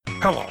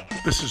Hello,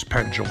 this is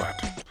Penn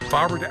Jillette. If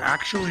I were to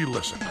actually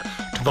listen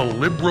to the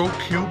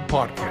LibroCube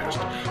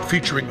podcast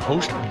featuring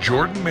host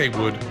Jordan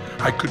Maywood,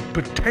 I could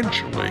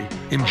potentially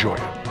enjoy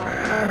it.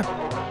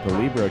 The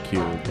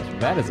LibroCube.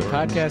 That is a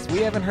podcast we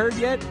haven't heard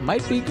yet.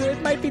 Might be good,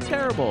 might be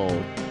terrible.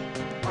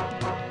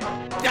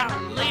 The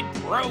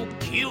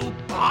LibroCube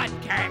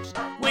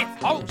podcast with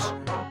host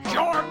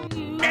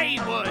Jordan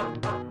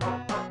Maywood.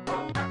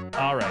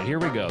 All right, here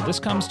we go. This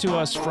comes to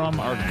us from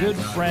our good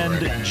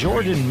friend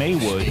Jordan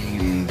Maywood.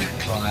 Steamed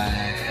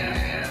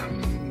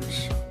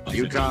clams.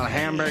 You call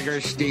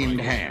hamburgers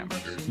steamed ham?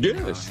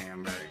 Yes.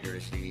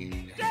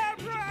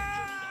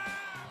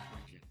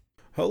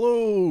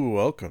 Hello,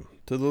 welcome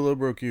to the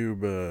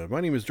LibroCube.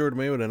 My name is Jordan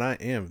Maywood, and I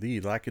am the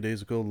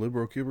lackadaisical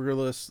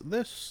LibroCuberlist.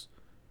 This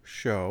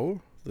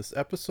show, this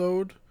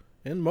episode,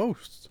 and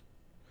most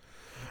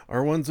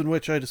are ones in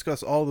which I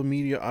discuss all the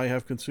media I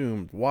have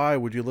consumed. Why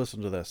would you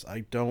listen to this?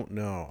 I don't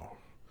know.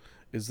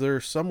 Is there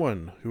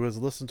someone who has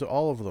listened to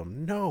all of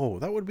them? No,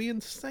 that would be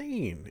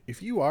insane.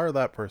 If you are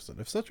that person,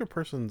 if such a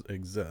person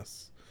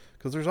exists,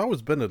 because there's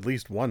always been at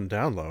least one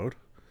download,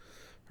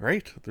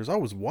 right? There's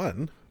always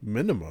one,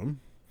 minimum.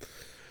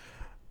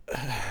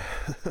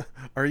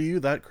 Are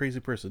you that crazy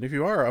person? If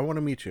you are, I want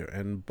to meet you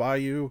and buy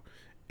you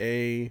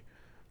a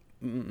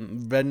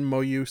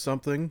Venmo you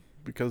something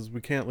because we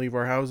can't leave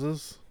our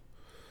houses.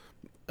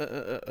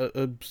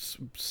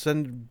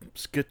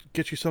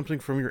 Get you something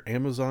from your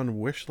Amazon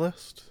wish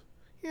list.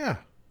 Yeah.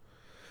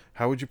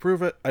 How would you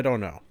prove it? I don't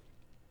know.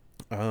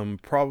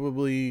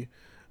 Probably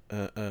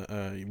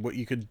what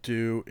you could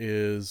do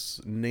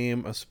is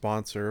name a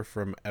sponsor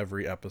from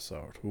every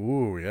episode.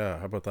 Ooh, yeah.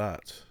 How about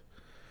that?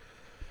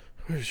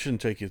 It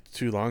shouldn't take you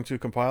too long to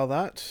compile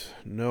that.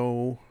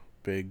 No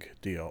big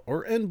deal.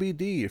 Or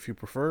NBD if you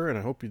prefer, and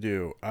I hope you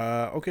do.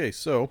 Okay,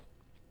 so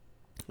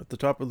at the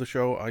top of the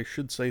show, I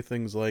should say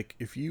things like,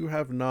 if you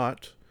have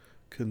not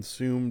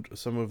consumed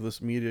some of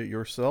this media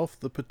yourself,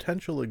 the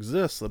potential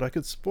exists that I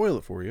could spoil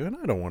it for you, and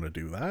I don't want to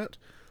do that.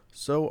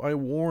 So I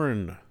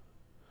warn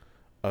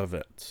of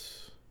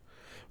it.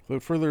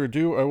 Without further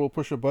ado, I will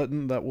push a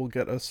button that will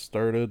get us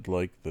started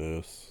like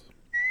this.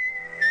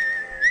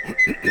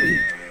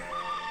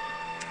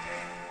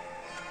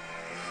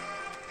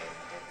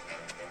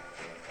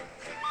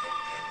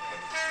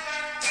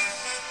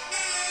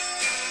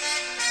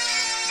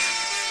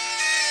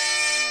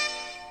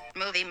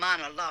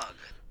 Monologue.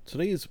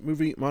 Today's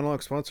movie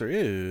monologue sponsor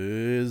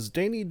is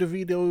Danny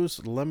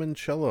DeVito's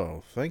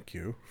Lemoncello. Thank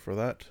you for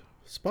that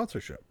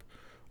sponsorship.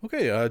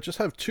 Okay, just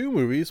have two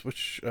movies,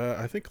 which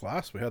I think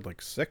last we had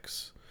like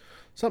 6,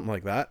 something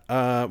like that.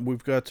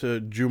 We've got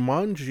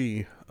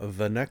Jumanji,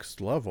 The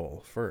Next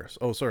Level first.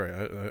 Oh,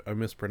 sorry, I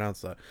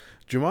mispronounced that.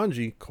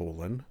 Jumanji,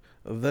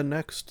 The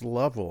Next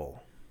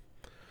Level.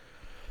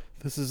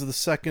 This is the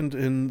second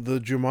in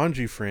the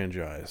Jumanji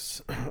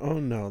franchise.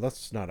 Oh no,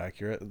 that's not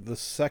accurate. The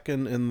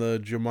second in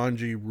the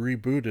Jumanji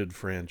rebooted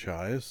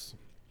franchise.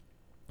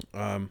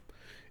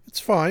 It's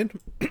fine.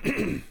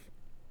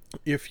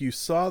 If you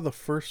saw the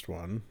first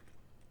one,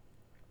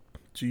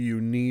 do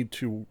you need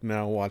to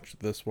now watch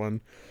this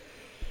one?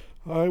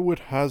 I would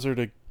hazard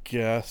a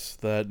guess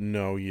that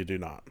no, you do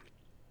not.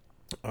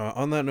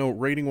 On that note,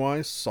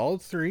 rating-wise,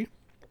 solid 3.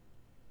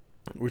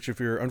 Which, if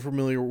you're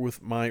unfamiliar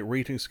with my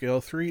rating scale,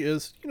 3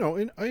 is,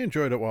 I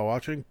enjoyed it while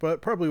watching, but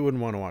probably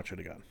wouldn't want to watch it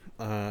again.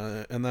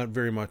 And that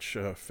very much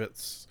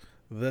fits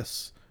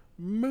this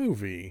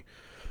movie.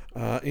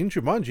 In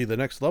Jumanji, The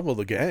Next Level,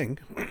 the gang,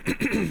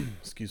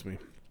 excuse me,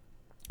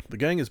 the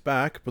gang is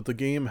back, but the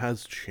game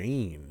has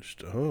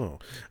changed. Oh,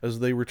 as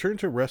they return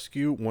to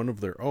rescue one of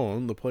their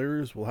own, the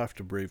players will have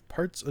to brave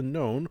parts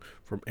unknown,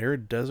 from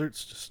arid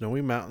deserts to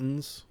snowy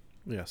mountains.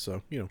 Yeah,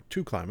 so,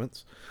 2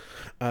 climates,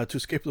 to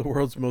escape the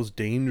world's most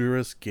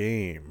dangerous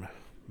game.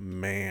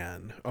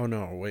 Man. Oh,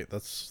 no, wait,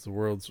 that's the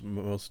world's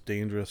most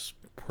dangerous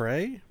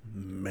prey?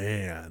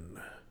 Man.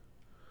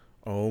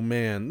 Oh,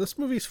 man. This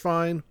movie's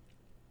fine.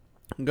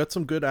 Got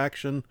some good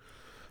action.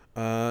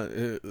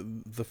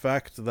 The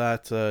fact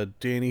that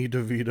Danny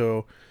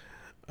DeVito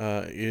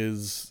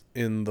is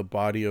in the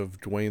body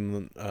of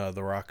Dwayne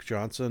The Rock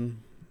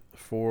Johnson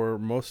for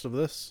most of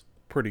this,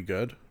 pretty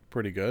good.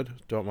 Pretty good.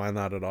 Don't mind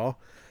that at all.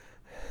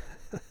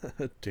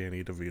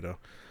 Danny DeVito.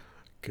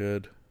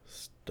 Good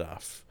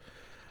stuff.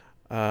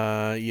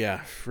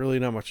 Yeah, really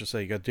not much to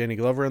say. You got Danny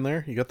Glover in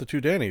there. You got the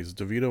 2 Dannys,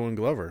 DeVito and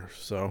Glover.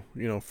 So,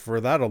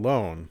 for that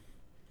alone,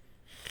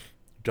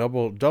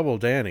 double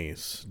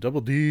Dannys.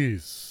 Double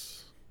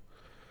D's.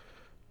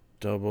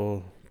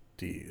 Double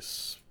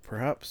D's.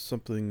 Perhaps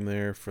something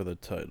there for the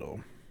title.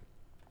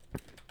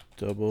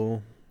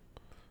 Double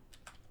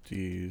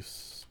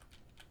D's,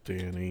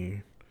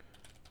 Danny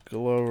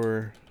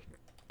Glover,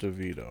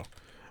 DeVito.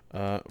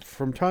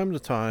 From time to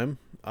time,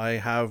 I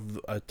have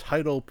a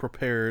title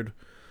prepared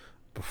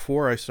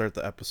before I start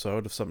the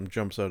episode if something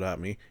jumps out at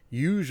me.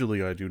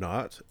 Usually I do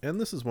not,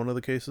 and this is one of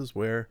the cases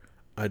where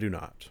I do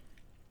not.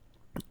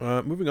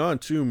 Moving on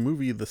to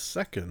movie the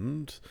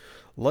second,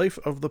 Life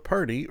of the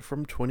Party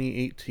from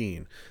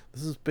 2018.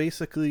 This is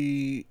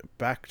basically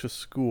back to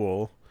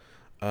school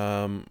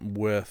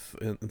with,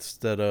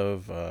 instead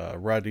of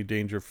Rodney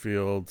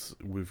Dangerfield,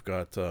 we've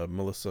got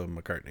Melissa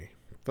McCartney.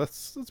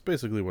 That's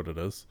basically what it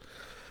is.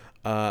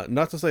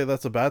 Not to say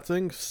that's a bad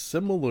thing.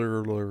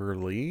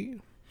 Similarly,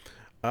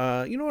 you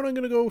know what? I'm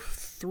going to go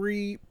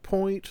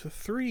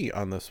 3.3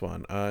 on this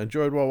one.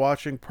 Enjoyed while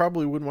watching.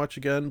 Probably wouldn't watch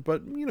again,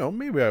 but, you know,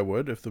 maybe I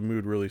would if the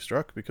mood really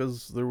struck,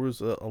 because there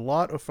was a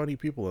lot of funny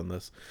people in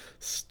this.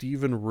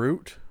 Stephen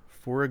Root,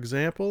 for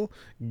example.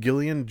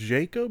 Gillian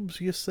Jacobs,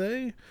 you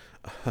say?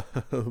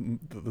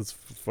 That's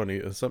funny.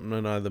 It's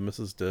something the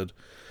missus did,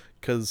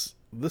 because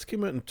this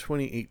came out in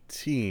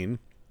 2018,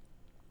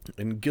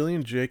 and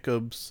Gillian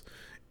Jacobs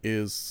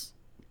is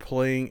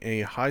playing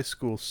a high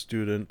school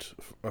student,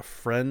 a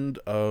friend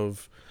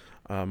of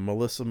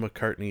Melissa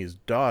McCartney's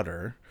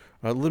daughter.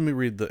 Let me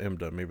read the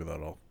IMDb. Maybe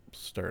that'll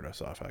start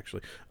us off,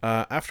 actually.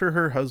 After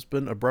her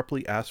husband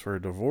abruptly asks for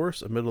a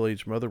divorce, a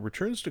middle-aged mother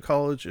returns to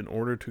college in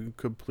order to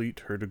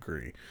complete her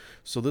degree.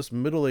 So this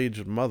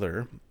middle-aged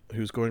mother,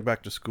 who's going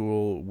back to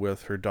school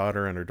with her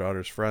daughter and her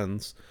daughter's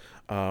friends,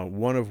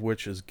 one of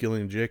which is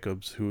Gillian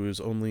Jacobs, who is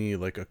only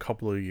like a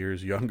couple of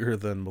years younger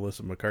than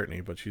Melissa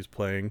McCartney, but she's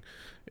playing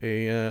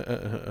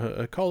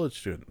a college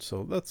student.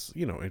 So that's,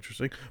 you know,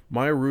 interesting.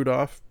 Maya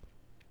Rudolph,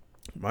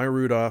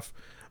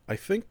 I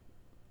think,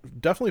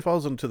 definitely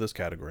falls into this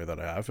category that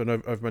I have, and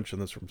I've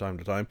mentioned this from time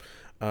to time.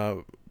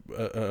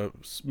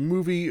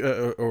 Movie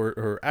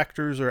or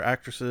actors or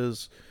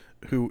actresses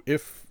who,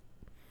 if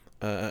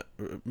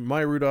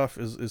Maya Rudolph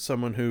is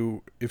someone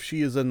who, if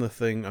she is in the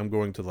thing, I'm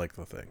going to like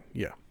the thing.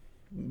 Yeah,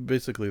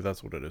 basically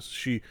that's what it is.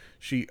 She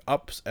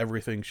ups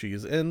everything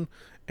she's in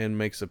and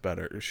makes it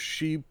better.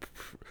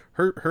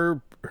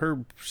 Her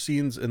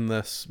scenes in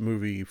this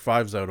movie,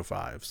 5s out of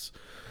 5s.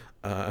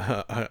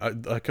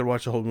 I could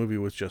watch the whole movie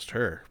with just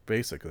her,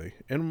 basically.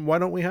 And why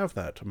don't we have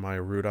that,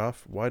 Maya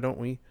Rudolph? Why don't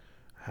we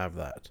have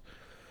that?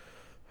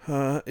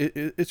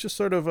 It's just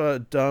sort of a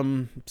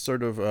dumb,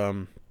 sort of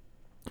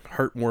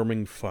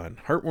heartwarming fun,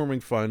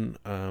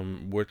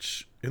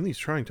 which in these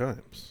trying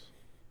times,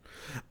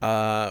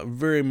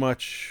 very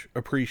much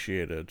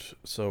appreciated.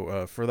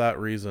 So for that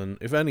reason,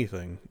 if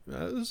anything,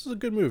 this is a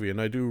good movie,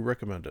 and I do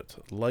recommend it.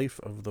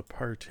 Life of the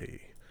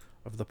Party.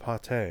 Of the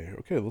Pate.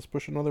 Okay, let's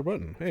push another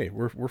button. Hey,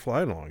 we're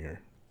flying along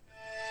here.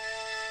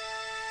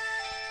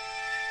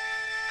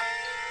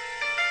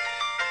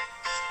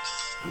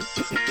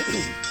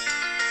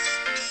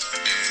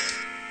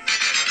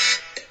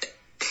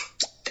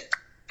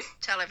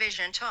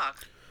 Television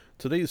Talk.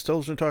 Today's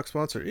Television Talk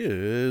sponsor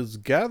is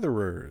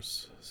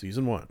Gatherers,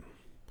 Season 1.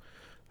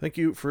 Thank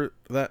you for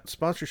that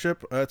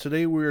sponsorship.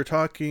 Today we are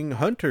talking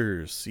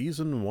Hunters,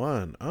 Season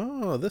 1.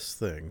 Oh, this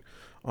thing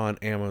on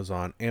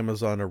Amazon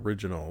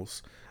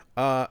Originals.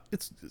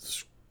 Let's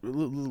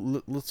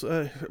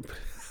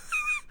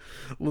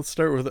let's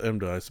start with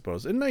IMDb, I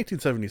suppose. In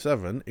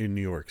 1977, in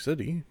New York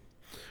City,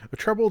 a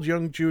troubled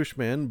young Jewish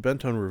man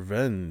bent on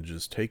revenge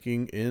is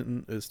taken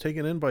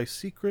in by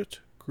secret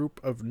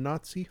group of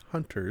Nazi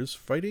hunters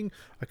fighting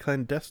a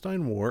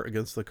clandestine war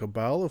against the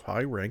cabal of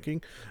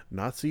high-ranking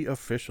Nazi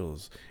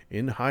officials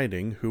in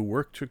hiding who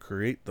work to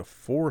create the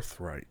Fourth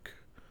Reich.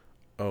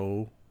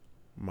 Oh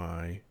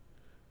my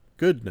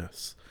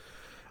goodness.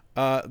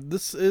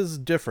 This is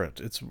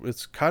different.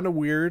 It's kind of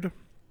weird.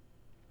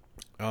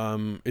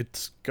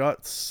 It's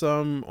got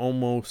some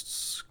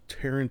almost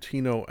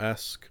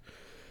Tarantino-esque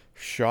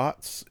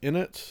shots in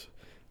it.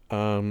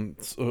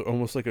 It's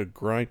almost like a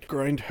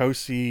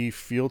grindhousey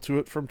feel to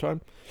it from time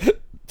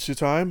to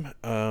time.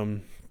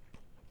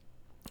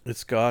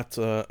 It's got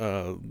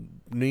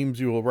names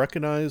you will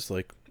recognize,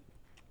 like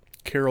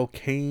Carol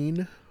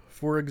Kane,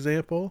 for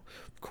example.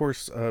 Of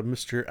course,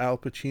 Mr. Al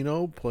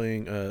Pacino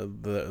playing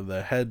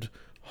the head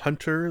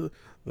hunter,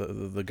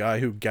 the guy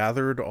who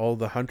gathered all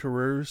the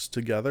hunterers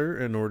together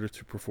in order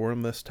to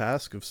perform this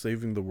task of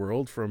saving the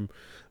world from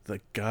the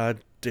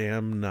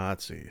goddamn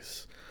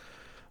Nazis.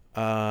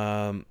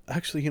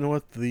 Actually, you know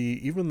what?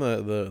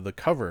 The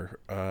cover,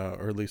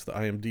 or at least the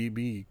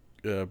IMDb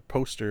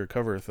poster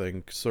cover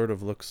thing, sort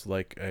of looks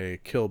like a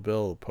Kill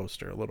Bill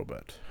poster a little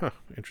bit. Huh,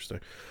 interesting.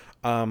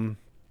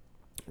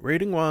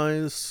 Rating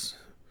wise,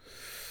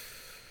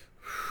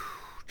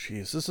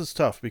 geez, this is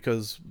tough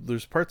because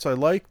there's parts I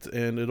liked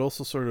and it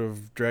also sort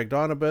of dragged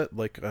on a bit.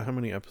 Like, how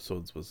many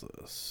episodes was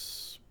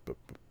this?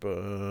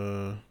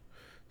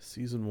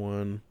 Season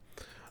 1.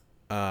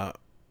 Yeah,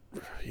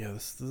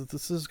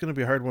 this is going to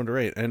be a hard one to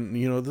rate. And,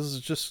 you know, this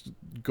is just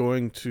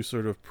going to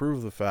sort of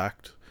prove the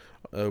fact,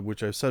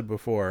 which I've said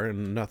before,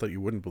 and not that you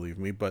wouldn't believe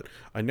me, but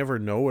I never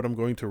know what I'm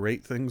going to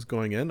rate things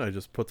going in. I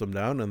just put them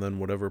down, and then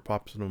whatever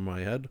pops into my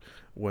head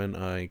when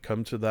I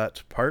come to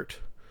that part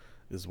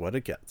is what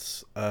it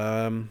gets.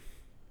 Definitely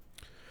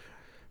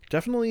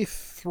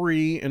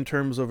 3 in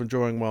terms of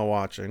enjoying while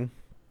watching.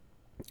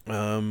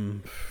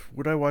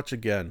 Would I watch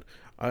again?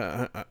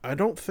 I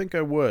don't think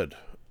I would.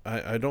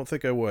 I don't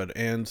think I would.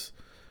 And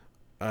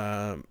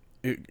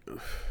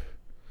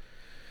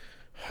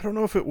I don't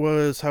know if it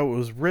was how it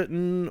was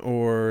written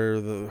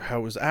or how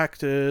it was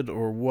acted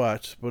or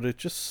what, but it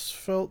just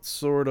felt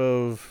sort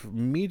of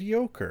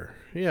mediocre.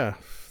 Yeah,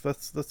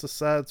 that's a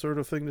sad sort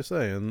of thing to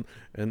say, and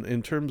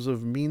in terms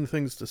of mean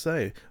things to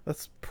say,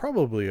 that's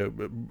probably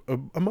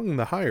among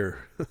the higher.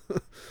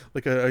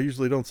 Like I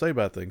usually don't say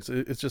bad things.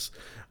 It's just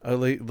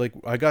like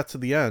I got to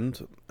the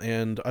end,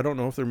 and I don't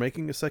know if they're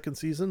making a second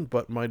season,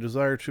 but my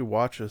desire to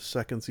watch a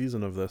second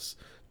season of this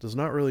does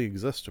not really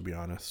exist, to be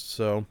honest.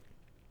 So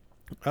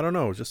I don't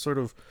know, just sort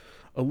of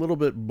a little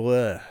bit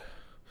bleh.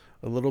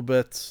 A little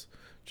bit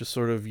just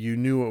sort of, you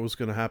knew what was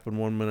going to happen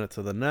 1 minute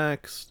to the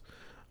next.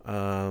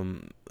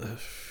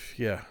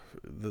 Yeah,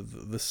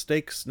 the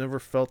stakes never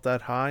felt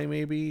that high,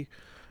 maybe.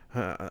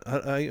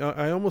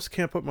 I almost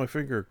can't put my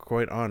finger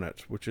quite on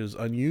it, which is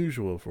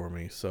unusual for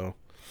me. So,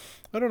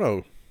 I don't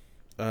know.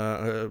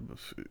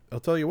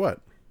 I'll tell you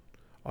what.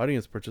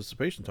 Audience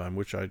participation time,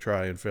 which I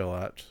try and fail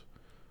at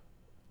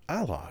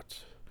a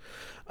lot.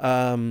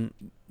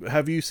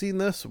 Have you seen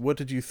this? What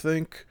did you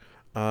think?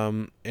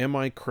 Am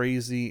I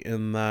crazy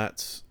in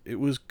that it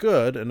was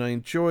good and I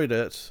enjoyed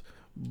it,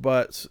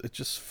 but it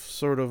just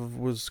sort of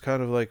was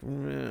kind of like,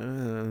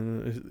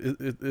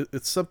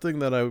 it's something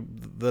that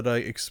I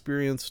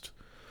experienced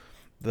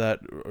that,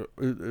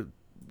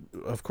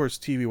 of course,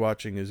 TV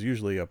watching is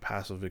usually a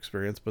passive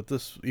experience, but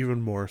this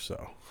even more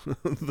so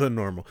than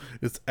normal.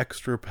 It's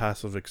extra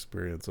passive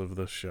experience of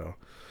this show.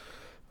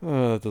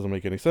 That doesn't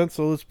make any sense,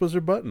 so let's buzz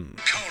your button.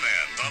 Conan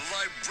the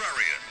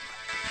Librarian.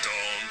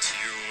 Don't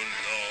you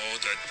know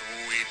the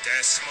Dewey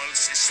Decimal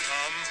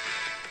System?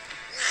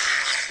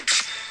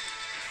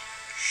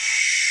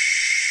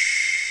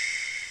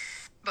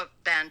 Book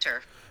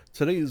Banter.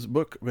 Today's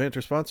book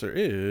banter sponsor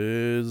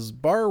is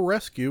Bar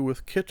Rescue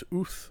with Kit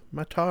Uth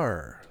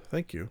Matar.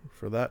 Thank you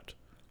for that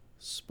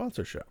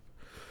sponsorship.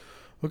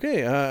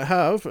 Okay,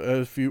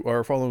 if you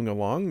are following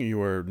along,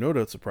 you are no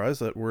doubt surprised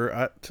that we're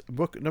at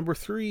book number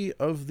 3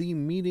 of the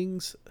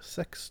Meetings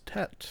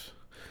Sextet,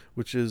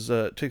 which is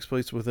takes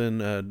place within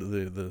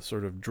the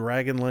sort of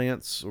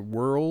Dragonlance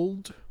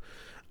world.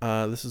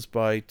 This is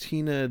by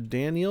Tina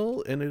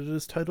Daniell, and it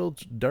is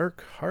titled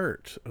Dark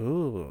Heart.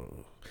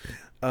 Oh,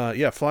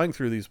 yeah, flying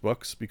through these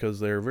books because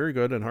they're very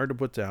good and hard to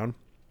put down.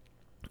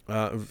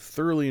 I've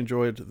thoroughly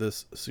enjoyed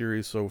this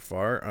series so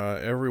far.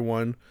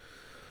 Everyone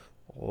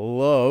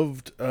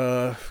loved.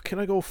 Can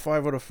I go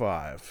 5 out of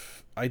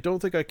 5? I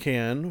don't think I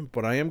can,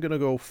 but I am going to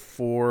go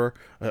 4,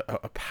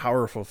 a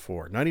powerful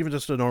 4. Not even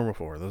just a normal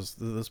 4.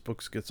 This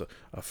book gets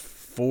a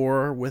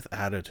 4 with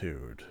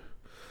attitude.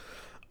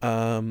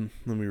 Let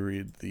me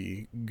read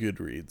the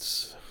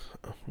Goodreads.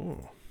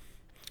 Oh.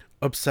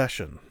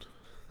 Obsession.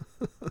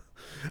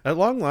 At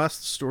long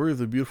last, the story of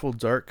the beautiful,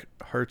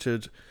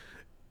 dark-hearted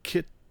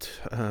Kit.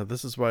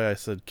 This is why I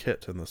said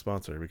Kit in the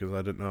sponsor, because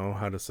I didn't know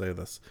how to say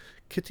this.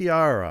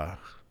 Kitiara.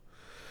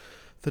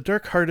 The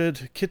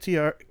dark-hearted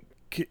Kitiara.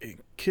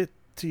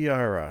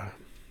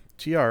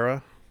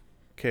 Tiara.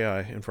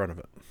 K-I in front of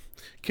it.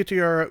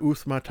 Kitiara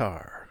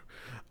Uthmatar.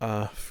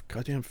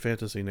 Goddamn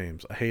fantasy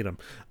names. I hate them.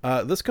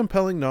 This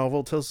compelling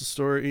novel tells the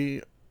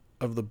story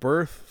of the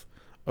birth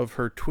of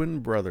her twin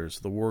brothers,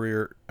 the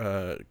warrior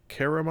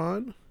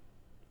Caramon.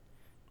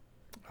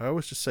 I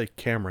always just say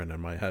Cameron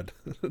in my head,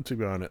 to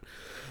be honest.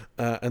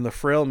 And the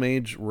frail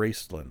mage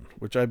Wasteland,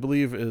 which I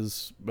believe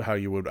is how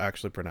you would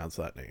actually pronounce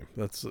that name.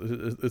 It's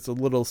a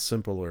little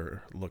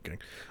simpler looking.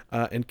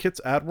 And Kit's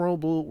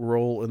admirable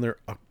role in their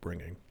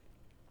upbringing.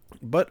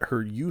 But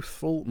her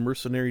youthful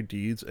mercenary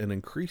deeds and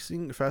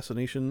increasing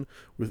fascination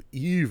with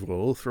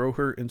evil throw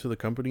her into the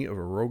company of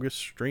a roguish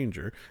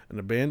stranger and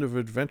a band of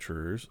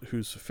adventurers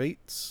whose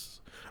fates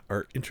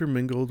are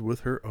intermingled with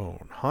her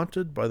own,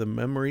 haunted by the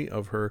memory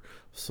of her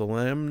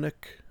Solamnic.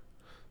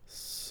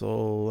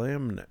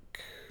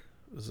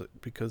 Is it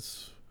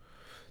because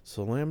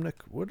Solamnic?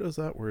 What does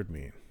that word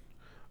mean?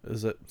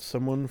 Is it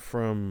someone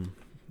from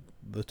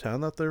the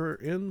town that they're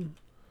in?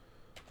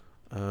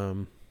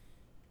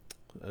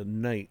 A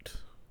knight.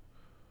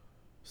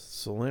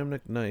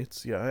 Solamnic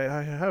Knights. Yeah,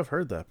 I have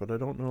heard that, but I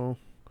don't know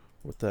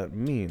what that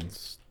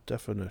means.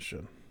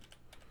 Definition.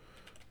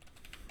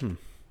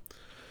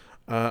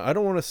 I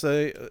don't want to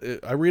say...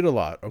 I read a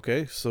lot,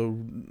 okay? So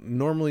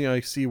normally I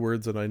see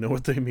words and I know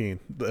what they mean.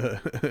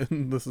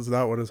 And this is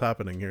not what is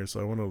happening here, so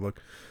I want to look.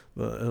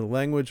 The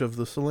language of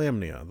the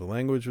Solamnia. The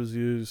language was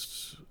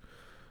used...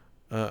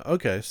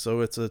 okay, so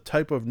it's a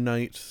type of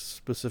knight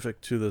specific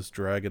to this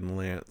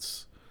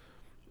Dragonlance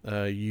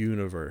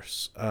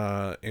universe,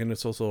 and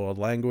it's also a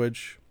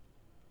language.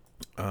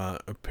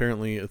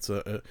 Apparently it's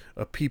a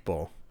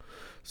people.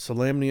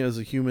 Solamnia is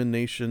a human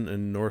nation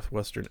in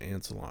northwestern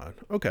Ancelon.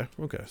 Okay,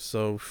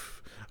 so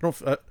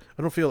I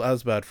don't feel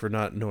as bad for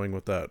not knowing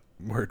what that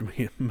word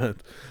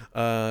meant.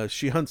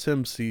 She hunts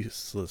him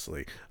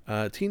ceaselessly.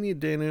 Tina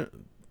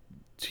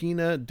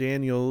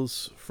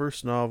Daniell's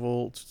first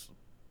novel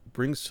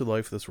brings to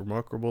life this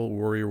remarkable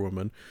warrior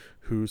woman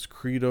whose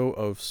credo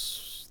of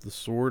the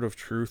sword of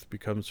truth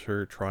becomes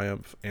her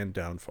triumph and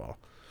downfall.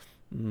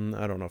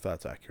 I don't know if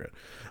that's accurate.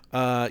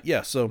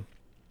 Yeah, so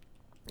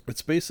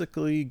It's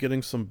basically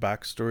getting some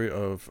backstory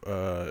of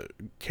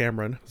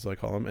Cameron, as I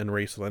call him, and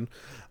Raceland,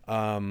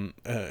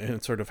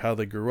 and sort of how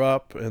they grew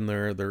up in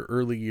their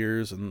early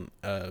years, and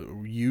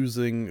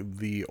using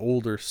the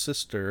older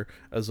sister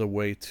as a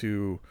way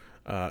to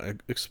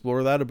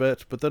explore that a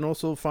bit, but then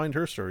also find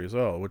her story as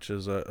well, which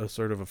is a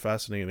sort of a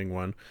fascinating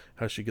one,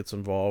 how she gets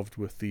involved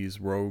with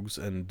these rogues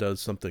and does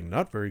something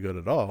not very good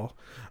at all,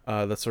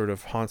 that sort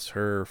of haunts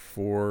her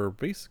for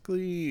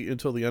basically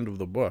until the end of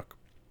the book.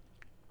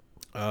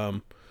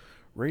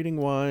 Rating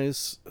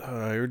wise,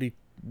 I already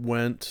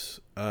went.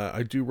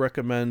 I do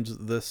recommend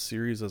this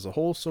series as a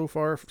whole so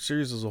far.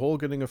 Series as a whole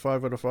getting a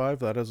 5 out of 5.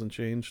 That hasn't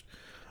changed.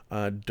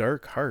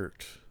 Dark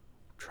Heart.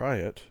 Try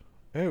it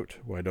out.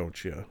 Why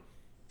don't you?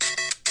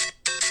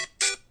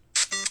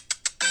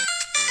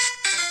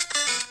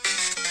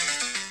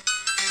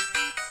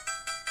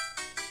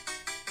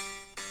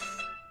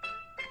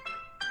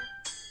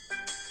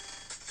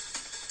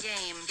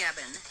 Game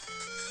Gabbin.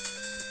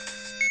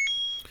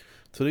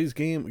 Today's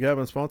Game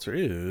Gabbin sponsor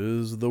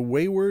is the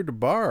Wayward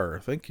Bar.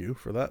 Thank you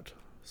for that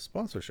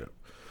sponsorship.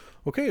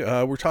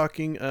 Okay, we're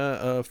talking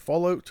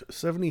Fallout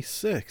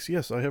 76.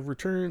 Yes, I have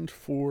returned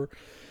for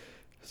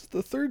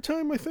the third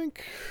time, I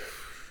think.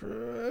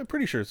 I'm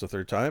pretty sure it's the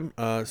third time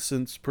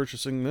since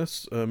purchasing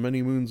this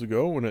many moons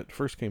ago when it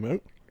first came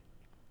out.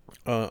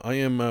 I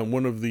am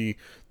one of the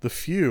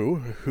few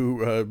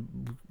who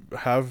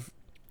have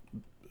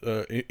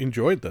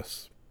enjoyed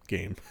this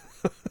game.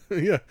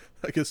 Yeah,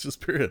 I guess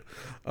just period.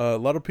 A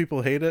lot of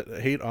people hate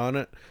on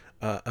it.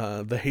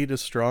 The hate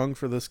is strong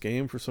for this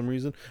game for some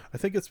reason. I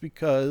think it's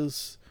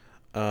because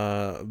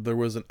there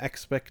was an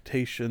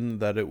expectation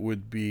that it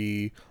would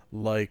be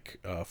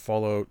like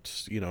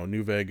Fallout,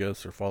 New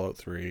Vegas, or Fallout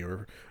 3,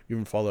 or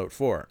even Fallout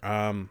 4.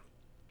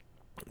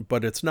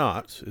 But it's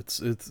not.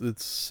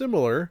 It's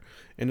similar,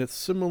 and its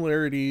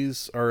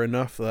similarities are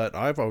enough that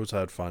I've always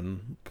had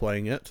fun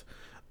playing it.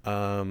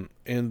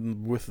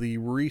 And with the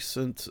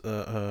recent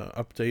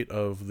update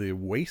of the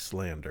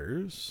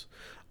Wastelanders,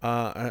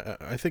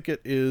 I think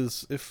it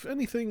is, if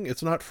anything,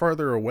 it's not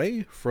farther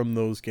away from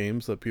those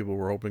games that people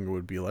were hoping it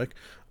would be like.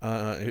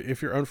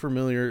 If you're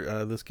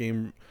unfamiliar, this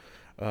game,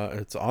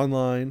 it's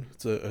online.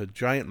 It's a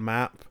giant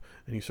map,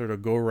 and you sort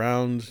of go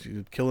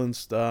around killing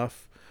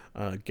stuff,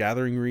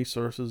 gathering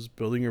resources,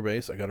 building your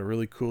base. I got a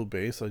really cool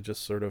base I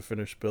just sort of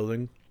finished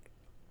building.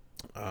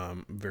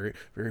 Very,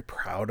 very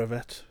proud of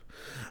it.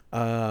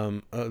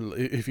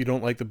 If you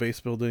don't like the base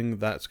building,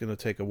 that's going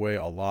to take away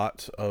a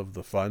lot of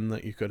the fun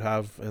that you could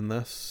have in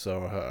this.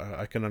 So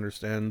I can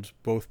understand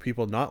both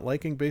people not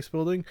liking base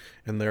building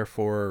and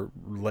therefore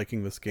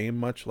liking this game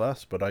much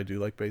less, but I do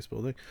like base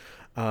building.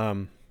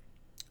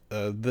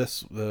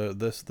 This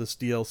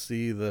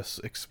DLC, this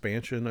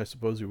expansion, I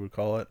suppose you would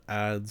call it,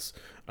 adds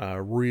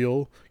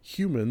real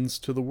humans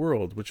to the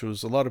world, which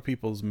was a lot of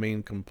people's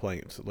main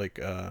complaint. Like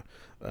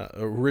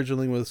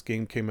originally when this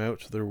game came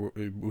out,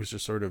 it was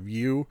just sort of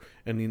you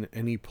and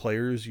any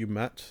players you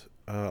met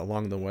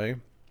along the way,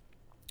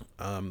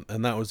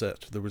 and that was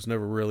it. There was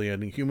never really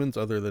any humans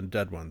other than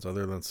dead ones,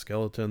 other than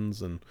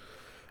skeletons, and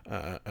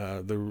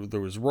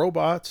there was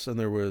robots, and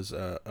there was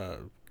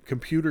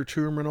computer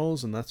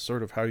terminals, and that's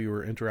sort of how you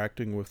were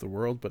interacting with the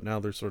world. But now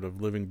there's sort of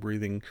living,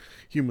 breathing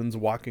humans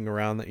walking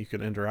around that you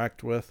can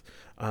interact with,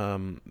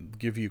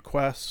 give you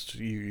quests.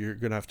 You're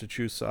gonna have to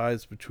choose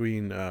sides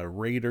between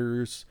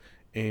raiders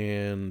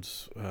and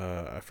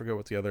I forget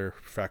what the other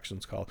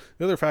faction's called.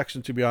 The other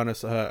faction, to be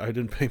honest, I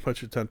didn't pay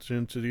much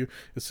attention to.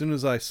 As soon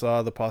as I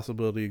saw the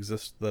possibility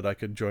exists that I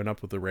could join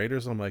up with the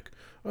raiders, I'm like,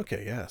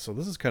 okay, yeah, so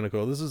this is kind of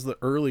cool. This is the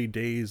early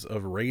days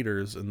of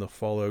raiders in the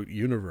Fallout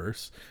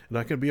universe, and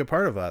I can be a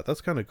part of that. That's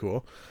kind of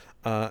cool.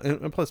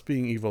 And plus,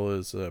 being evil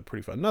is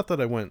pretty fun. Not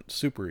that I went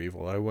super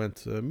evil. I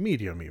went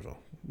medium evil.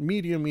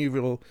 Medium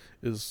evil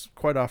is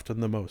quite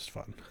often the most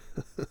fun.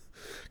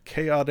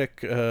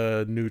 Chaotic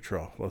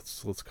neutral,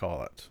 let's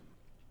call it.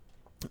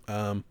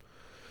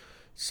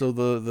 So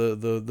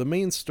the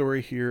main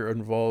story here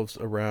involves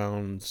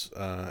around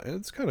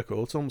it's kind of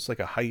cool. It's almost like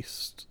a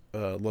heist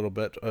a little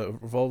bit.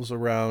 Revolves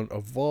around a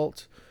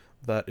vault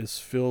that is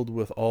filled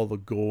with all the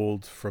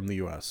gold from the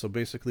US. So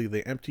basically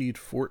they emptied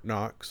Fort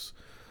Knox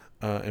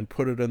and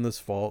put it in this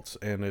vault,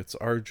 and it's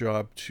our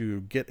job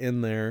to get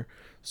in there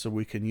so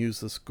we can use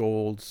this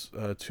gold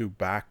to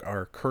back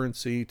our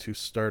currency to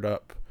start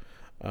up.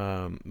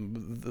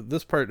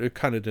 This part, it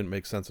kind of didn't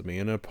make sense to me.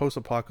 In a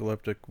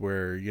post-apocalyptic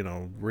where,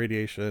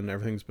 radiation,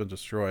 everything's been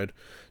destroyed,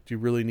 do you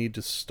really need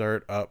to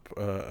start up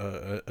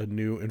a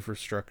new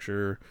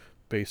infrastructure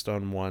based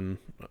on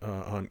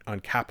on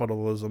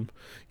capitalism,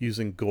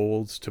 using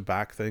golds to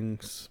back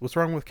things? What's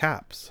wrong with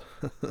caps?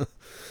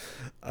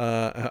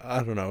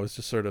 I don't know. It's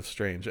just sort of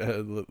strange.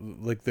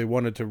 Like they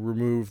wanted to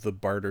remove the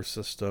barter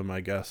system,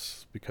 I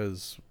guess,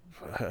 because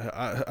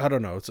I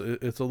don't know.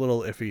 It's a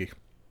little iffy,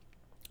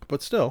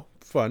 but still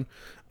fun.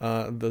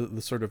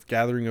 The sort of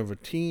gathering of a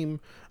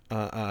team,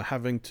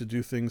 having to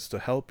do things to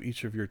help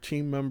each of your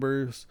team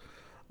members.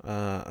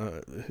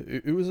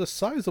 It was a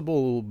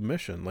sizable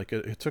mission. Like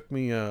it took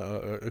me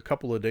a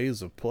couple of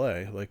days of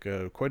play, like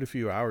quite a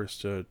few hours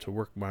to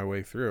work my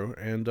way through,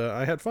 and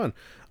I had fun.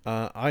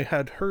 I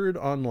had heard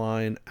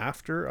online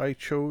after I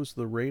chose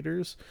the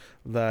Raiders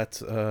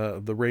that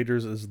the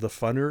Raiders is the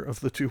funner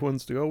of the two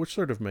ones to go, which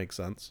sort of makes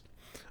sense.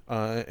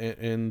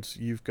 And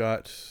you've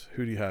got,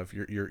 who do you have?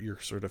 Your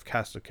sort of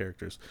cast of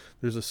characters.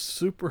 There's a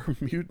super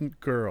mutant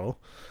girl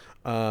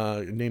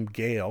named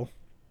Gale,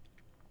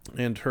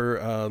 and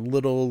her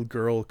little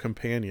girl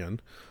companion.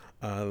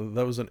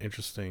 That was an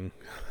interesting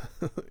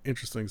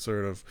interesting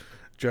sort of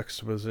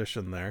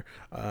juxtaposition there.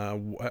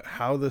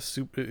 How this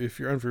if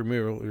you're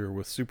unfamiliar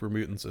with super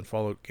mutants in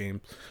Fallout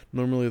games,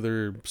 normally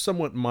they're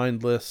somewhat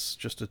mindless,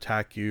 just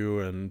attack you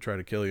and try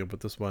to kill you,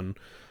 but this one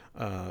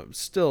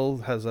still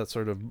has that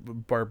sort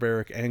of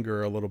barbaric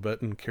anger a little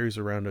bit and carries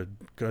around a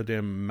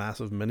goddamn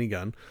massive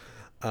minigun.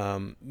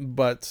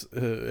 But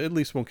at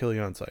least won't kill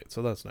you on sight,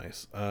 so that's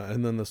nice.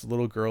 And then this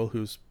little girl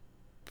who's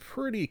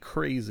pretty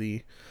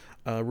crazy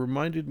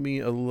reminded me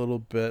a little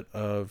bit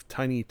of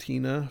Tiny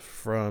Tina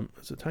from,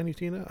 is it Tiny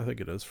Tina? I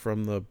think it is,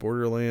 from the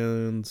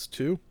Borderlands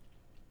 2.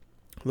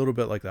 A little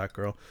bit like that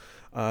girl.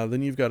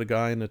 Then you've got a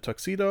guy in a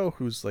tuxedo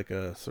who's like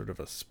a sort of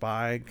a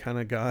spy kind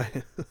of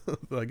guy.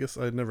 I guess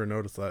I'd never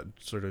noticed that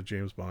sort of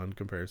James Bond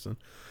comparison.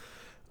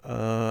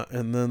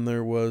 And then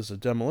there was a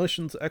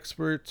demolitions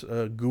expert,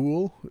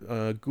 ghoul.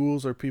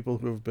 Ghouls are people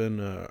who have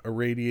been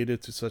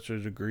irradiated to such a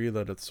degree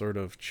that it's sort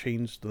of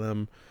changed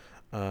them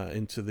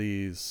into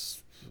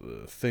these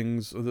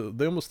things.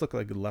 They almost look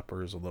like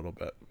lepers a little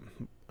bit.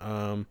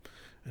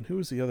 And who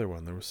was the other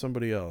one? There was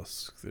somebody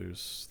else.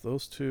 There's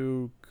those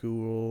two,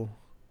 ghoul.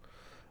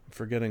 I'm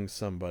forgetting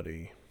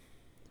somebody.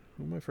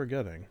 Who am I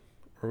forgetting?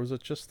 Or was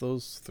it just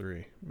those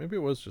three? Maybe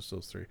it was just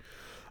those three.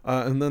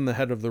 And then the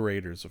head of the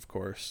Raiders, of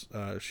course.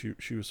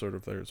 She was sort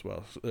of there as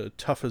well.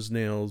 Tough as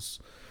nails,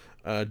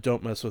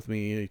 don't mess with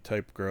me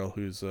type girl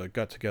who's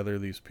got together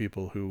these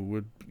people who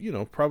would,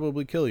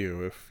 probably kill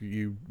you if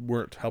you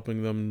weren't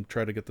helping them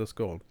try to get this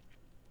gold.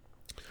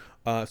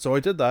 So I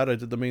did that. I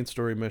did the main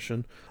story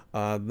mission.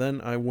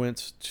 Then I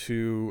went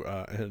to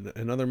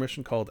another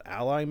mission called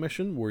Ally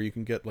Mission, where you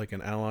can get like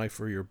an ally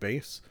for your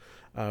base.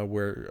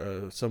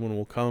 Where someone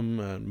will come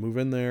and move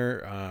in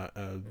there,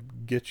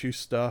 get you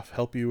stuff,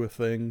 help you with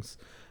things.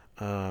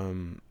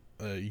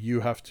 You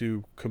have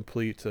to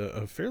complete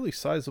a fairly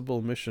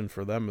sizable mission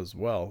for them as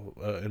well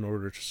in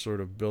order to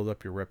sort of build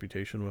up your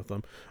reputation with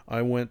them.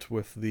 I went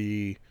with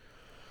the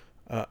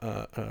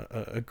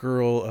a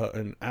girl,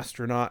 an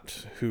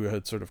astronaut who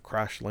had sort of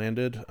crash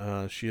landed.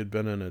 She had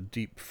been in a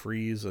deep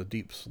freeze, a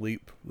deep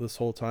sleep this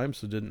whole time,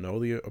 so didn't know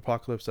the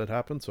apocalypse had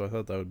happened. So I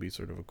thought that would be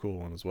sort of a cool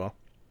one as well.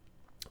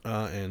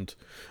 And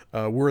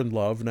we're in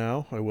love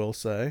now, I will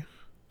say.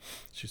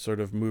 She sort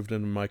of moved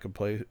into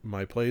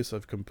my place.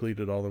 I've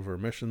completed all of her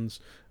missions.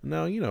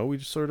 Now, we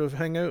just sort of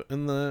hang out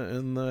in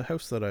the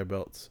house that I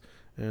built.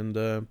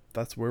 And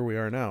that's where we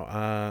are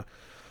now.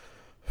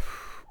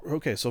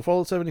 Okay, so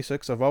Fallout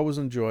 76 I've always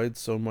enjoyed,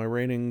 so my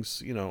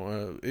ratings,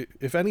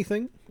 if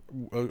anything,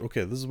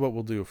 okay, this is what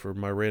we'll do for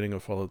my rating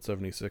of Fallout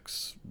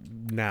 76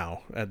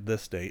 now, at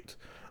this date.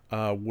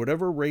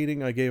 Whatever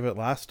rating I gave it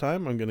last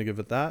time, I'm going to give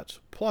it that,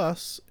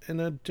 plus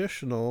an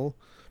additional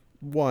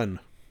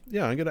 1.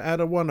 Yeah, I'm going to add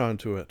a 1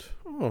 onto it.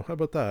 Oh, how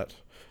about that?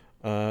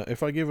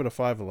 If I gave it a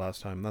 5 the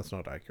last time, that's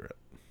not accurate.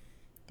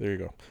 There you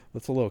go.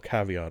 That's a little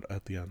caveat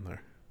at the end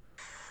there.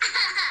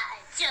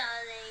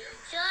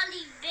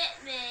 Charlie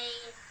bit me.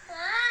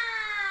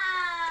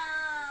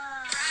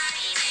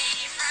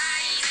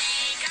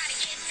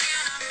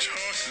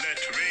 Just let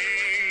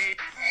me.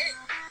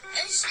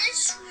 Is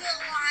this real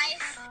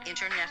life?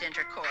 Internet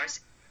intercourse.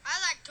 I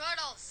like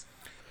turtles.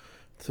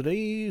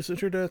 Today's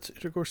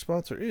Intercourse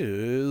sponsor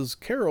is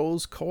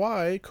Carol's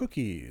Kawaii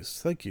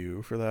Cookies. Thank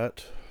you for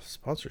that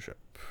sponsorship.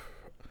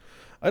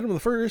 Item of the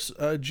first,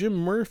 Jim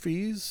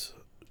Murphy's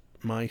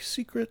My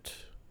Secret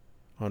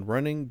on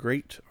Running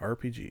Great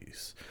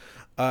RPGs.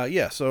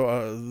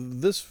 So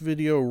this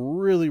video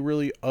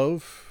really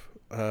of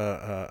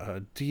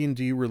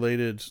D&D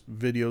related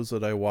videos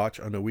that I watch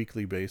on a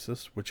weekly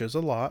basis, which is a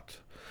lot.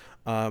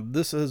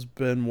 This has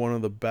been one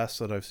of the best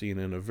that I've seen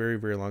in a very,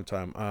 very long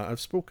time.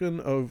 I've spoken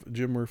of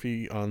Jim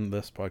Murphy on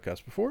this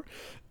podcast before,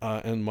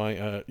 and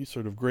my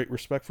sort of great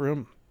respect for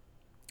him.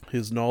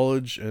 His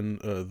knowledge and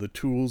the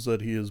tools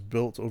that he has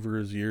built over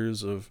his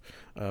years of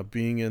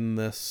being in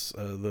this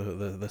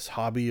this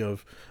hobby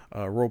of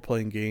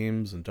role-playing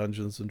games and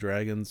Dungeons and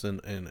Dragons and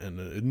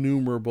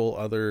innumerable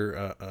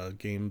other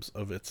games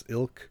of its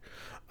ilk.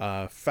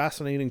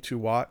 Fascinating to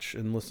watch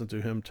and listen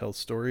to him tell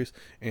stories,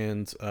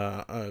 and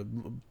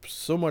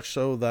so much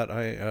so that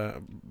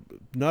I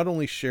not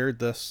only shared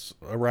this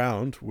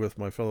around with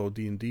my fellow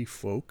D&D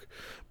folk,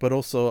 but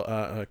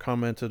also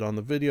commented on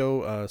the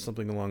video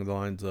something along the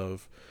lines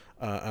of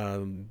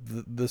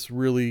this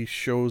really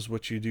shows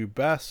what you do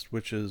best,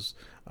 which is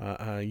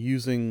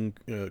using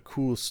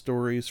cool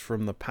stories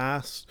from the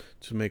past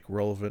to make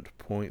relevant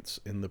points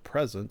in the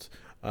present.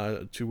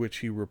 To which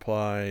he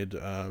replied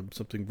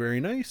something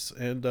very nice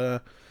and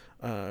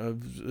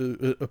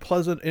a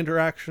pleasant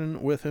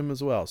interaction with him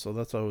as well. So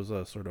that's always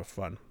sort of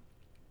fun.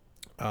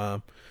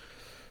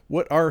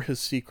 What are his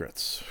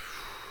secrets?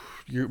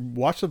 You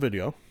watch the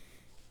video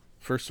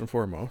first and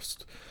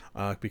foremost,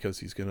 because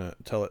he's gonna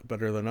tell it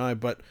better than I.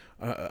 But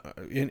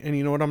and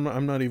you know what?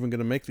 I'm not even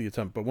gonna make the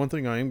attempt. But one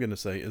thing I am gonna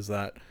say is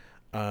that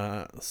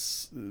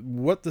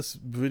what this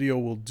video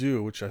will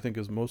do, which I think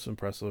is most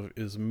impressive,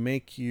 is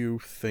make you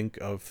think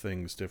of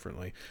things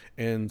differently.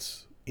 And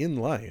in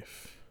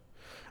life,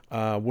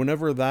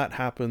 whenever that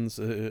happens,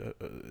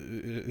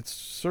 it's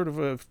sort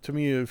of to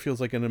me, it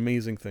feels like an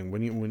amazing thing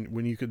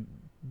when you could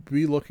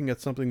be looking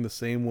at something the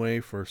same way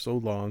for so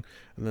long,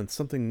 and then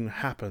something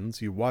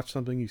happens, you watch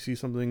something, you see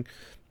something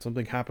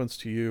happens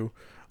to you,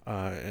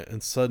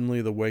 and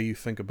suddenly the way you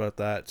think about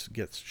that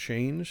gets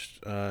changed.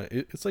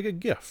 It's like a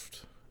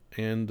gift,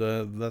 and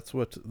that's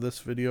what this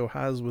video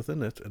has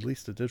within it. At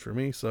least it did for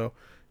me. So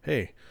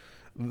hey,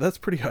 that's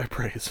pretty high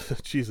praise.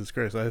 Jesus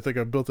Christ, I think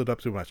I built it up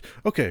too much.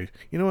 Okay,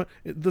 you know what?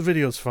 The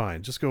video's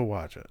fine. Just go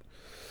watch it.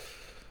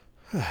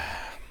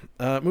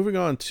 Moving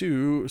on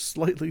to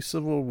Slightly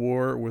Civil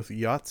War with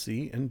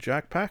Yahtzee and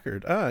Jack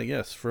Packard.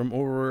 Yes, from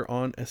over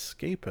on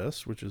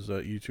Escapist, which is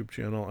a YouTube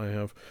channel I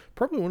have.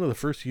 Probably one of the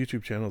first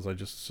YouTube channels I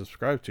just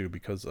subscribed to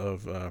because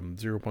of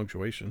Zero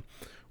Punctuation,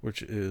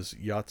 which is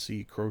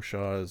Yahtzee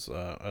Crowshaw's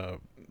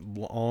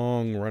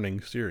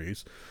long-running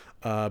series.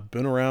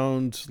 Been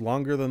around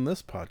longer than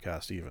this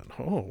podcast even.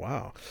 Oh,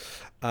 wow.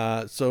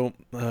 So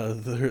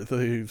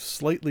the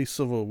Slightly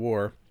Civil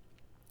War,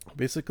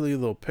 basically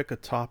they'll pick a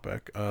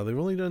topic. They've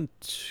only done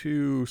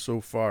 2 so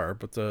far,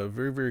 but a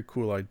very, very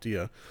cool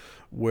idea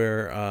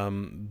where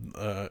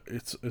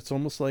it's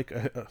almost like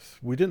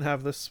we didn't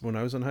have this when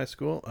I was in high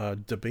school.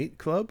 Debate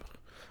club.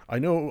 I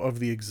know of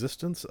the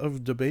existence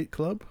of debate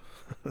club.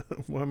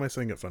 Why am I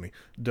saying it funny?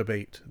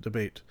 Debate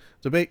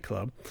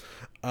club.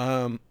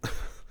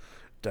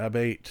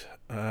 Debate,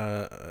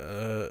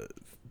 but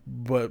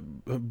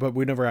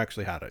we never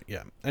actually had it.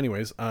 Yeah.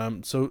 Anyways,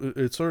 so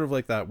it's sort of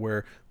like that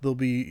where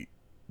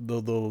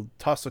they'll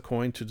toss a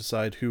coin to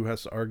decide who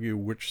has to argue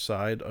which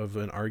side of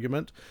an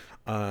argument,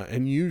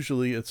 and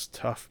usually it's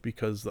tough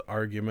because the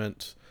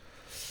argument,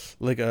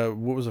 like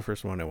what was the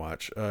first one I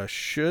watched?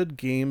 Should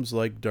games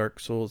like Dark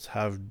Souls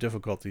have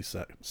difficulty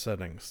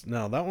settings?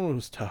 Now that one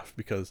was tough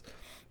because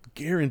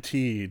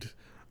guaranteed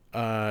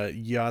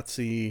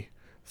Yahtzee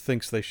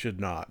thinks they should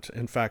not.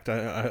 In fact,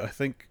 I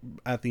think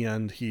at the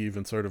end he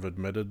even sort of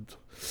admitted,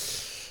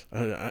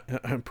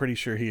 I'm pretty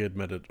sure he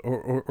admitted,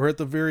 or at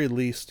the very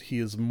least he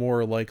is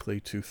more likely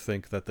to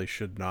think that they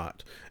should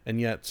not. And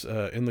yet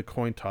in the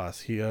coin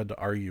toss he had to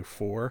argue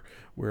for,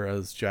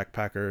 whereas Jack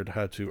Packard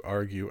had to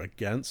argue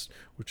against,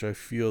 which I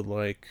feel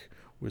like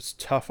was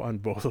tough on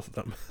both of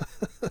them.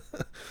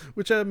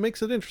 Which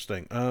makes it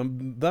interesting.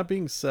 That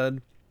being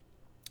said,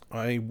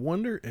 I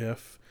wonder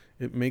if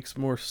it makes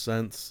more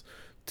sense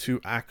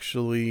to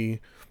actually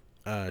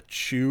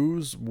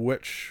choose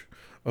which.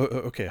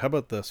 Okay, how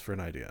about this for an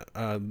idea?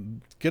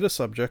 Get a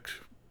subject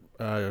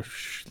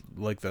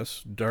like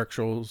this. Dark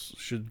Souls.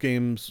 Should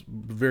games,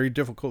 very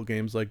difficult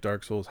games like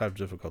Dark Souls, have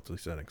difficulty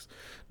settings?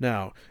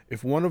 Now,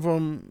 if one of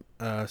them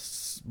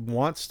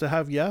wants to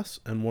have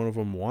yes and one of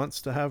them wants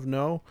to have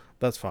no,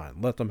 that's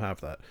fine. Let them have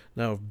that.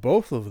 Now, if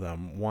both of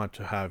them want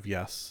to have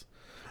yes,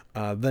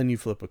 then you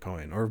flip a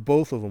coin. Or if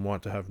both of them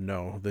want to have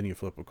no, then you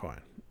flip a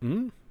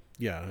coin.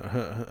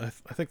 Yeah,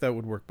 I think that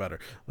would work better.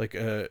 Like,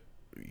 yeah.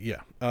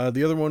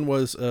 The other one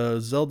was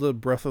Zelda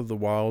Breath of the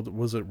Wild.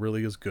 Was it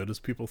really as good as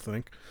people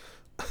think?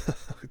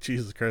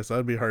 Jesus Christ,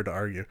 that'd be hard to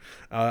argue.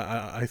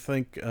 I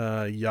think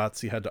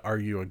Yahtzee had to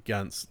argue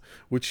against,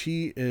 which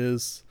he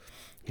is.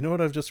 You know what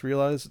I've just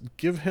realized?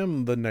 Give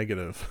him the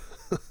negative.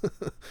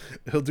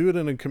 He'll do it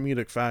in a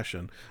comedic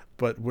fashion,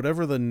 but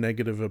whatever the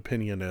negative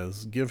opinion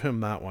is, give him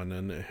that one,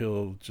 and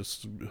he'll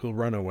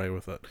run away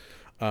with it.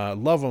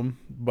 Love him,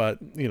 but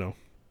you know.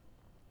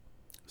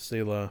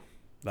 Sayla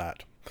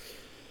that.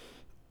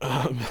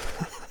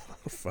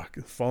 Fuck,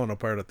 it's falling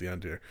apart at the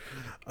end here.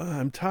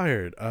 I'm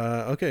tired.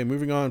 Okay,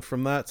 moving on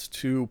from that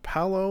to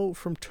Paolo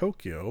from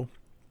Tokyo,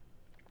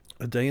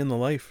 A Day in the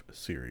Life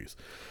series.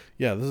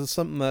 Yeah, this is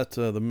something that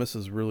the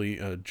missus really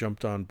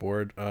jumped on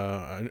board.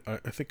 I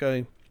think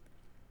I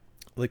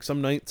like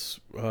some nights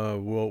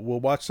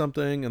we'll watch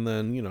something and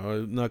then, you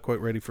know, not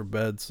quite ready for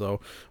bed, so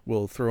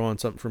we'll throw on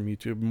something from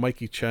YouTube.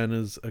 Mikey Chen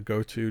is a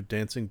go-to.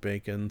 Dancing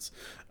Bacons.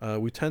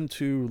 We tend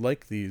to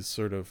like these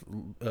sort of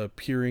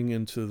peering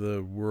into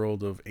the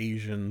world of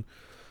Asian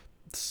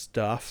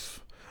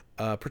stuff.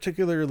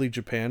 Particularly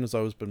Japan has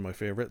always been my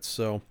favorite.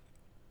 So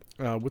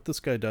what this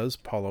guy does,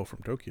 Paolo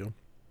from Tokyo,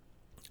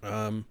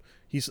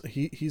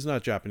 he's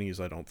not Japanese,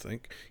 I don't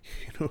think.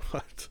 You know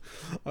what?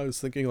 I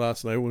was thinking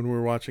last night when we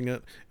were watching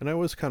it, and I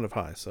was kind of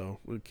high, so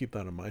we'll keep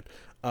that in mind.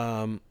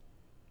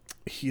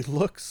 He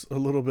looks a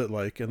little bit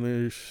like, and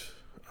there's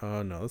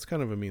no, that's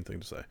kind of a mean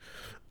thing to say.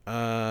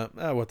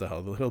 What the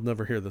hell? He'll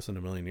never hear this in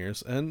a million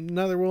years, and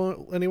neither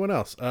will anyone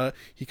else.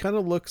 He kind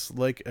of looks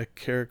like a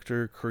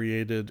character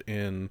created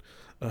in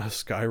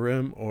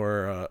Skyrim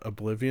or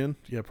Oblivion.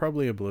 Yeah,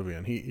 probably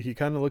Oblivion. He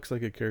kind of looks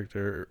like a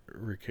character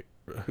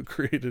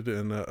created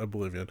in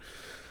Oblivion.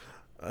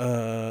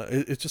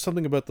 It's just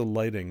something about the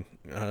lighting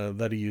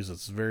that he uses.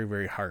 It's very,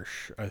 very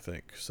harsh, I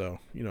think. So,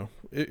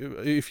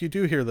 if you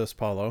do hear this,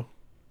 Paolo,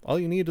 all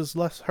you need is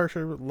less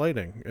harsher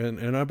lighting.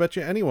 And I bet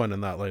you anyone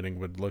in that lighting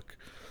would look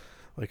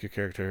like a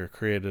character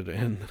created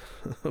in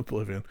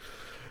Oblivion.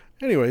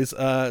 Anyways,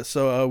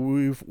 so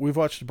we've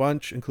watched a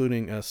bunch,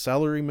 including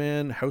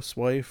Salaryman,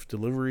 Housewife,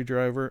 Delivery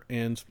Driver,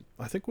 and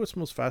I think what's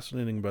most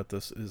fascinating about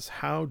this is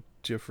how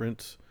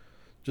different,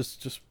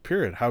 just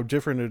period, how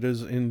different it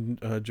is in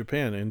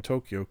Japan, in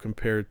Tokyo,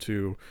 compared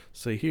to,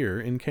 say, here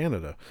in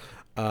Canada.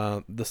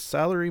 The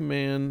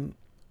Salaryman,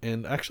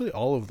 and actually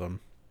all of them,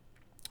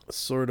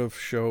 sort of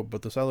show,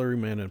 but the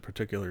Salaryman in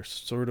particular,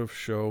 sort of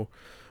show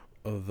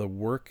the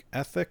work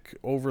ethic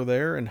over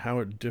there and how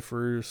it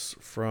differs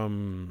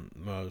from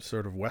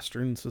sort of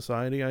Western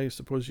society, I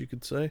suppose you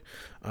could say,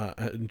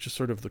 and just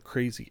sort of the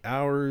crazy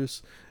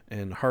hours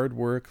and hard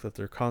work that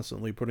they're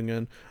constantly putting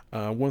in.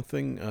 One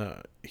thing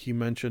he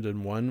mentioned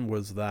in one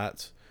was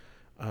that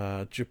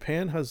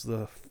Japan has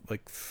the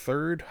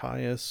third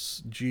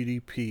highest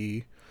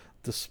GDP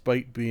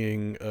despite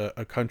being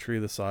a country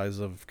the size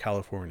of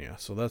California.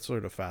 So that's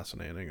sort of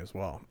fascinating as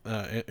well.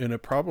 And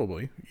it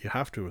probably, you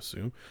have to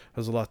assume,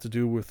 has a lot to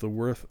do with the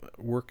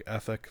work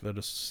ethic that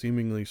is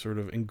seemingly sort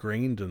of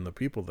ingrained in the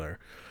people there.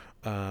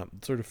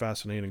 Sort of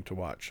fascinating to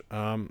watch.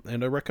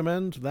 And I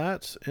recommend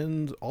that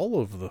and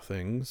all of the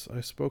things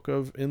I spoke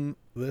of in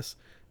this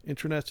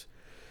internet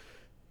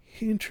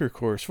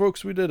intercourse.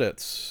 Folks, we did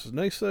it.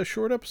 Nice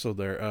short episode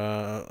there.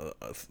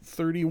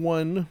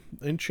 31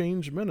 and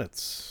change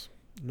minutes.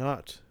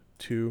 Not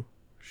too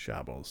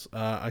shabbles.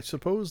 I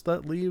suppose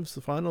that leaves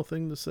the final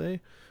thing to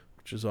say,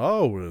 which is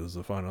always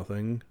the final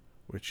thing,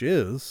 which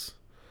is,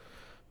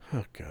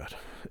 oh God,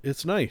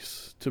 it's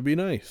nice to be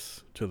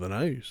nice to the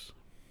nice.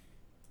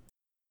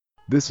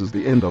 This is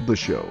the end of the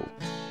show.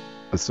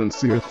 A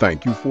sincere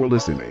thank you for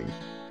listening.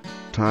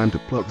 Time to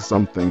plug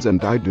some things,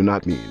 and I do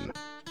not mean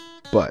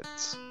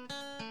butts.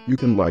 You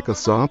can like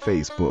us on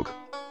Facebook.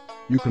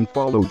 You can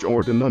follow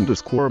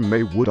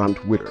Jordan_Maywood on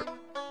Twitter.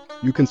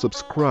 You can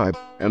subscribe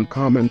and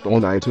comment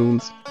on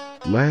iTunes.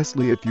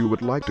 Lastly, if you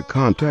would like to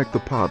contact the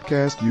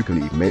podcast, you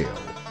can email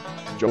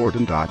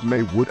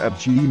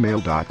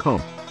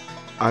jordan.maywood@gmail.com.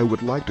 I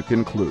would like to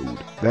conclude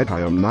that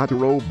I am not a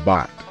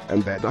robot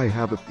and that I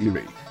have a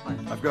theory.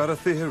 I've got a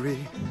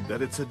theory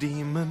that it's a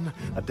demon,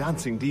 a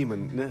dancing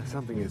demon. Nah,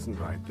 something isn't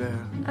right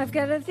there. I've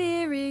got a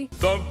theory.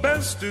 The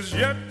best is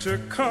yet to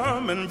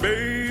come, and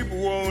babe,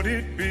 won't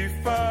it be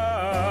fine?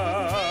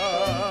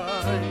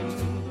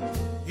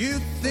 You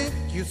think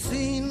you've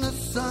seen the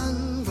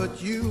sun,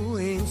 but you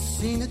ain't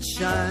seen it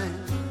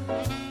shine.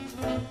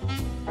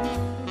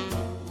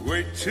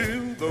 Wait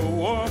till the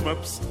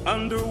warm-up's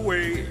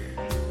underway.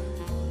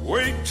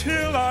 Wait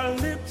till our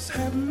lips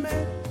have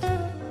met.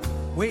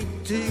 Wait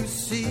till you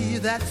see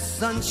that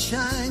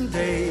sunshine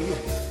day.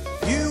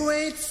 You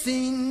ain't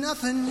seen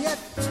nothing yet.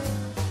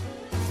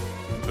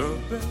 The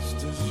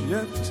best is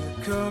yet to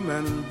come,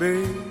 and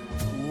babe,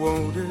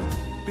 won't it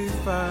be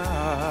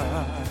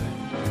fine?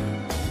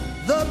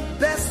 The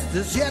best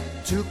is yet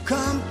to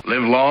come.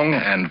 Live long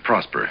and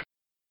prosper.